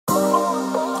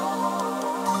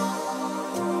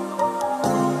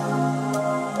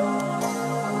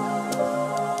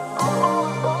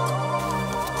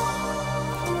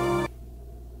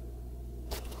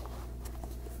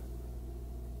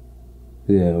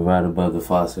Yeah, right above the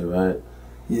faucet, right?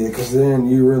 Yeah, because then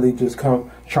you really just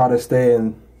try to stay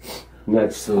in.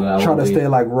 Next to it. Try to stay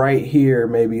like right here,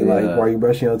 maybe like while you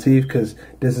brushing your teeth, because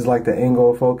this is like the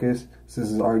angle of focus. This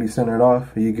is already centered off.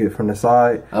 You get from the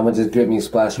side. I'm gonna just get me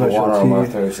splash my water on my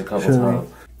face a couple times.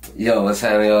 Yo, what's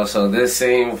happening, y'all? So this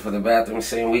scene for the bathroom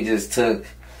scene, we just took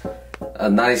a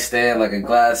nightstand, like a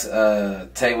glass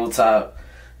tabletop,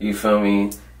 you feel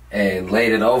me, and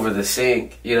laid it over the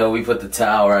sink. You know, we put the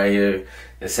towel right here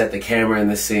and set the camera in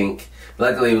the sink.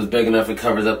 Luckily, it was big enough it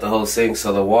covers up the whole sink,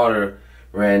 so the water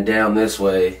ran down this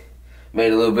way,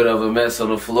 made a little bit of a mess on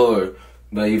the floor.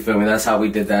 But you feel me, that's how we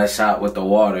did that shot with the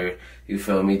water. You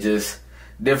feel me, just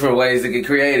different ways to get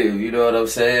creative, you know what I'm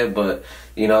saying? But,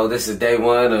 you know, this is day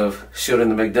one of shooting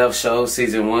the MCDUFF show,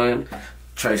 season 1.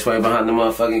 Trey Sway behind the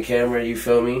motherfucking camera, you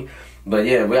feel me? But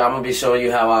yeah, I'm gonna be showing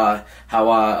you how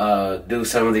I do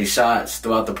some of these shots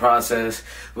throughout the process.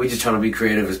 We just trying to be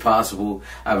creative as possible.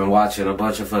 I've been watching a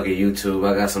bunch of fucking YouTube.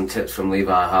 I got some tips from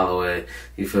Levi Holloway.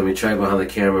 You feel me? Trey behind the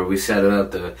camera. We set it up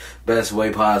the best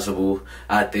way possible,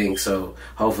 I think. So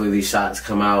hopefully these shots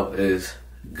come out as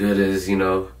good as, you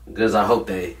know, good as I hope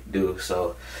they do.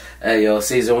 So, hey yo,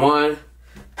 season 1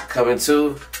 coming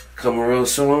real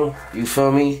soon. You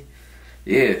feel me?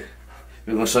 Yeah,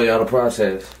 we're gonna show y'all the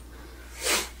process.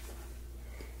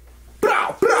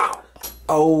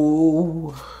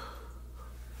 Oh.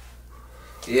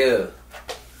 Yeah.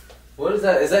 What is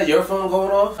that? Is that your phone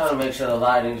going off? Trying to make sure the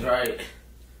lighting's right.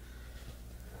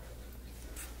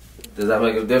 Does that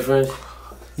make a difference?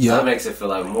 Yeah. That makes it feel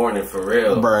like morning for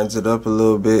real. Burns it up a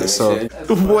little bit, so.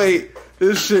 Wait,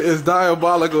 this shit is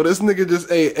diabolical. This nigga just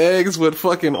ate eggs with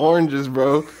fucking oranges,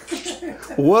 bro.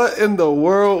 What in the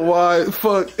worldwide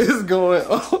fuck is going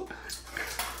on?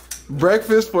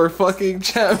 Breakfast for fucking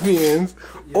champions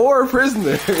or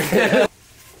prisoners.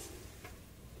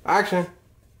 Action.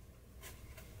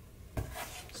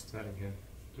 Start again.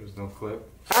 There's no clip.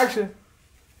 Action.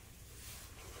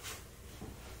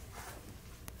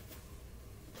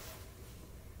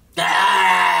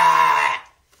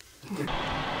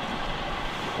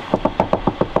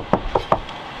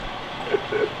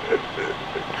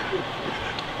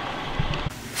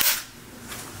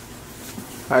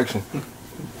 Action.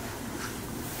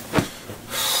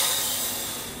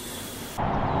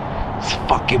 It's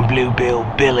fucking Bluebill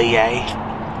Billy, eh?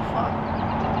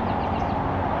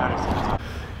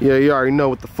 Yeah, you already know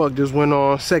what the fuck just went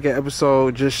on. Second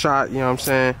episode just shot, you know what I'm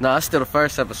saying? No, it's still the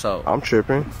first episode. I'm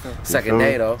tripping. Second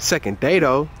day though. Second day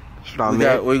though. That's what I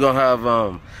meant. We gonna have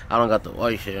I don't got the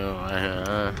white shit on right here.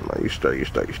 No, you straight.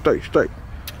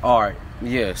 Alright,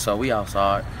 yeah, so we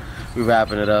outside. We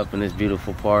wrapping it up in this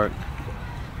beautiful park.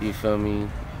 You feel me?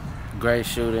 Great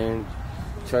shooting.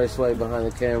 Trey Sway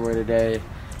behind the camera today.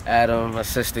 Adam,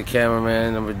 assistant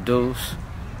cameraman, number Deuce.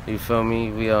 You feel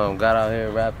me? We got out here,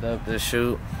 wrapped up this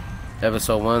shoot.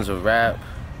 Episode 1's a wrap.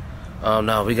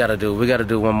 No, we gotta do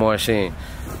one more scene.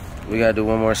 We gotta do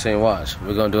one more scene. Watch.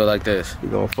 We're gonna do it like this. We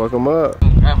gonna fuck them up.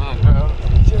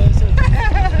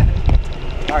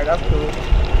 Alright, that's cool.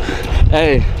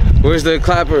 Hey, where's the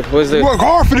clapper? Where's the? You work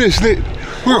hard for this, nigga.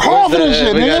 You work hard for this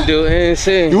shit, nigga. We gotta do it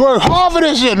scene. You work hard for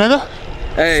this shit, nigga.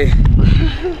 Hey,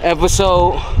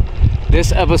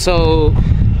 this episode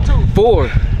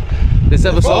 4. This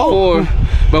episode 4,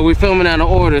 but we filming out of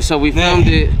order, so we filmed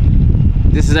it.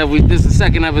 This is the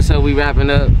second episode we wrapping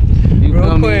up. You Real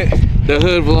feel quick. me? The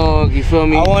hood vlog, you feel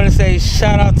me? I want to say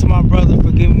shout out to my brother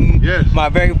for giving me my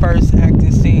very first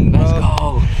acting scene, bro. Let's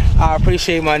go. I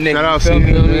appreciate my nigga. Shout out you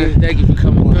feel me? Thank you for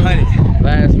coming through.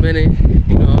 Last minute,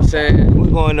 you know what I'm saying? We're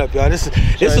going up, y'all. This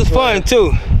was fun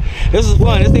too. This was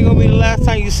fun. This ain't gonna be the last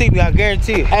time you see me, I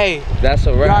guarantee you. Hey, That's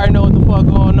a you wrap. already know what the fuck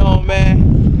going on,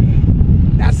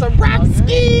 man. That's a rap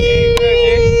ski.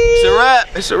 It's a wrap.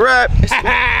 It's a wrap.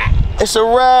 It's a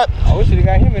wrap. I wish you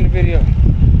got him in the video.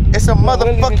 It's a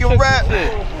motherfucking wrap.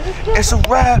 It's a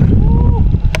wrap.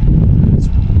 It's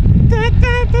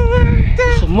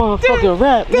a motherfucking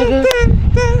rap, nigga.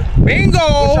 Bingo.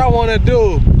 What y'all wanna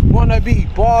do? Wanna be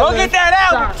ballin'? Go get that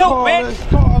album too, man. Let's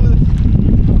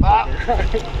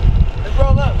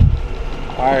roll up.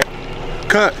 Alright.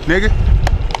 Cut, nigga.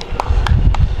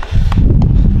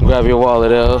 Grab your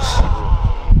wallet, else.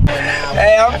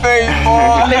 Hey, I'm very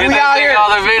bored. Nigga, we out here All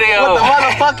the video. with the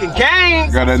motherfucking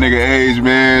gang. Got that nigga Age,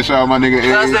 man. Shout out my nigga Age.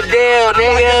 That's the deal,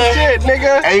 nigga. Shit,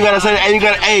 nigga. Hey, you gotta say, hey, you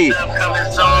gotta, hey.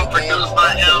 Upcoming song produced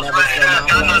by L.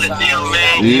 Y'all know the deal,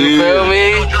 man. You feel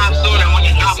me? Drop soon, and when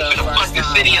you drop it to the fucking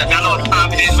city, y'all know what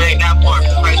time it is, man. That part,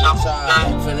 fresh off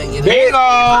the Bingo.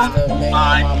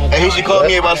 Hey, he should call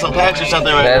me about some packs or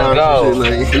something right now. Let's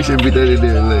go. He should be there,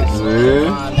 look.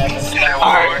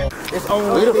 Alright. its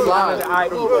own. We the fly.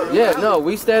 Yeah, no,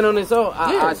 we stand on its own.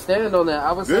 I stand on that.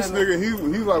 I was this nigga, he's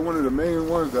like one of the main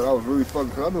ones that I was really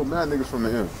fucking. Cause I know mad niggas from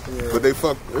the M, but they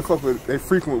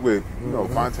frequent with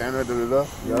Fontana, da.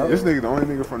 This nigga, the only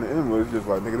nigga from the M was just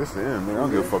like, nigga, this is the M, nigga. I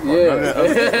don't give a fuck about none of that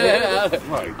other shit.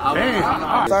 Like,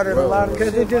 damn. Started a lot of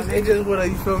because it just what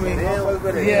you feel me?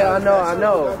 Yeah, I know. I don't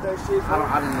know. And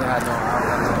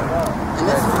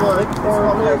this is what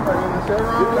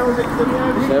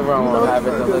Chevron won't have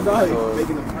it.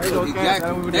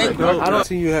 I don't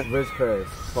see you have Ridgecrest.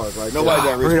 Like, nobody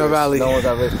got Reno Valley. No one's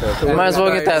at Ridgecrest. Might as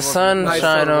well get that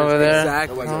sunshine over there.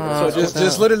 Exactly. So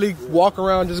just literally walk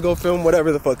around, just go film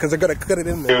whatever the fuck, because they're gonna cut it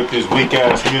in there. With this weak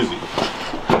ass music,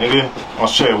 nigga, I'll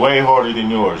shit way harder than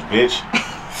yours, bitch.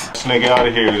 This nigga out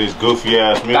of here with this goofy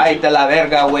ass music. Cállate la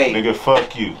verga, wey. Nigga,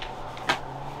 fuck you.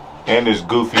 And this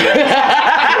goofy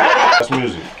ass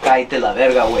music. Cállate la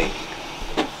verga, wey.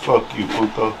 Fuck you,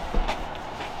 puto.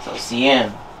 So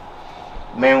CM,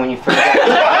 man, when you first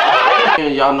got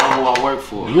Y'all know who I work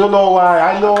for. You know why?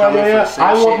 I know why.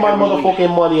 I want my motherfucking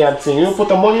money and thing. You put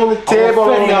the money on the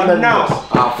table and on the now.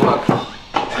 Ah, fuck.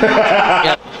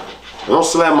 Don't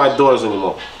slam my doors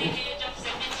anymore.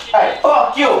 Hey,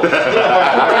 fuck you! You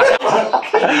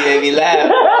made me laugh. You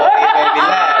made me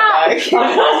laugh. Like, just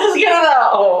get it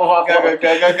out. Oh, go. Alright,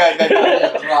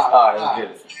 let's get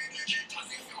it.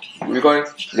 You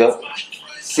recording? Go.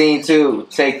 Scene 2,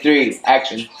 take 3,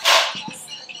 action.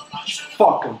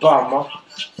 Fucking bummer.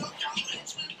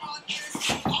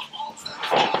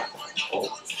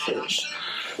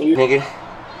 Nigga.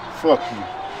 fuck you.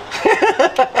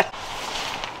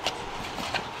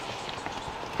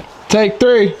 Take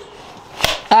 3.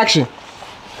 Action.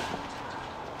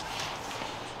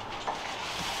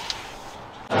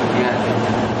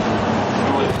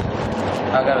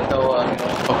 I gotta throw up.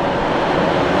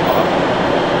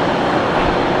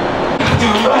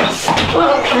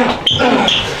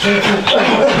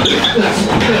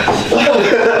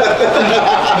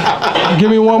 Give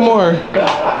me one more.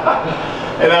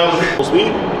 And that was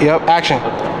sweet. Yep, action.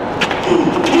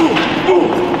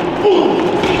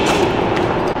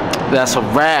 That's a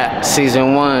wrap.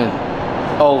 Season 1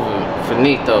 over.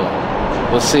 Finito.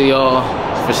 We'll see y'all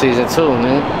for season 2,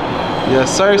 man.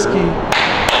 Yes, sirski.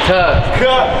 Cut.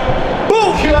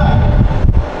 Boom.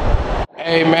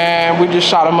 Hey man, we just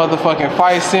shot a motherfucking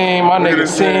fight scene. My nigga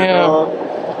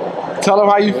CM. Tell him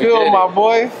how you feel, my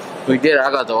boy. We did it.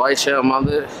 I got the white shit on my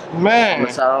lip. Man.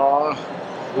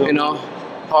 You know,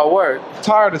 hard work.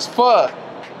 Tired as fuck.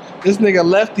 This nigga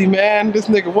lefty, man. This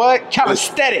nigga what?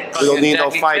 Calisthenics. We don't need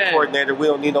no fight coordinator. We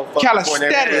don't need no fucking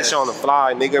coordinator. Bitch on the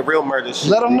fly, nigga. Real murder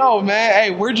shit. Let them know, man. Hey,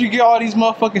 where'd you get all these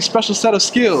motherfucking special set of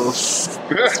skills?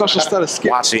 Special set of skills.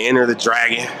 Watch it Enter the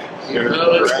Dragon.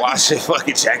 Watch it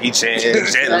fucking Jackie Chan,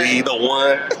 Jet Li, the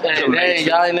one. Hey,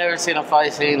 y'all ain't never seen a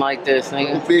fight scene like this,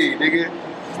 nigga. Big nigga.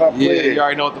 Yeah, you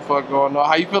already know what the fuck going on.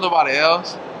 How you feel about it,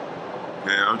 Els?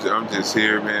 Man, I'm just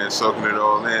here, man, soaking it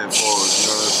all in. Pause, you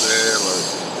know what I'm saying? Like,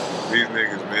 these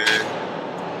niggas,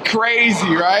 man.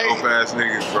 Crazy, right? Dope ass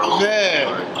niggas, bro. Yeah.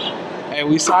 Like, Hey,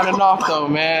 we signing off though,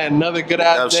 man. Another good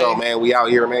ass day. Show, man. We out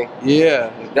here, man. Yeah.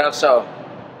 Duff show.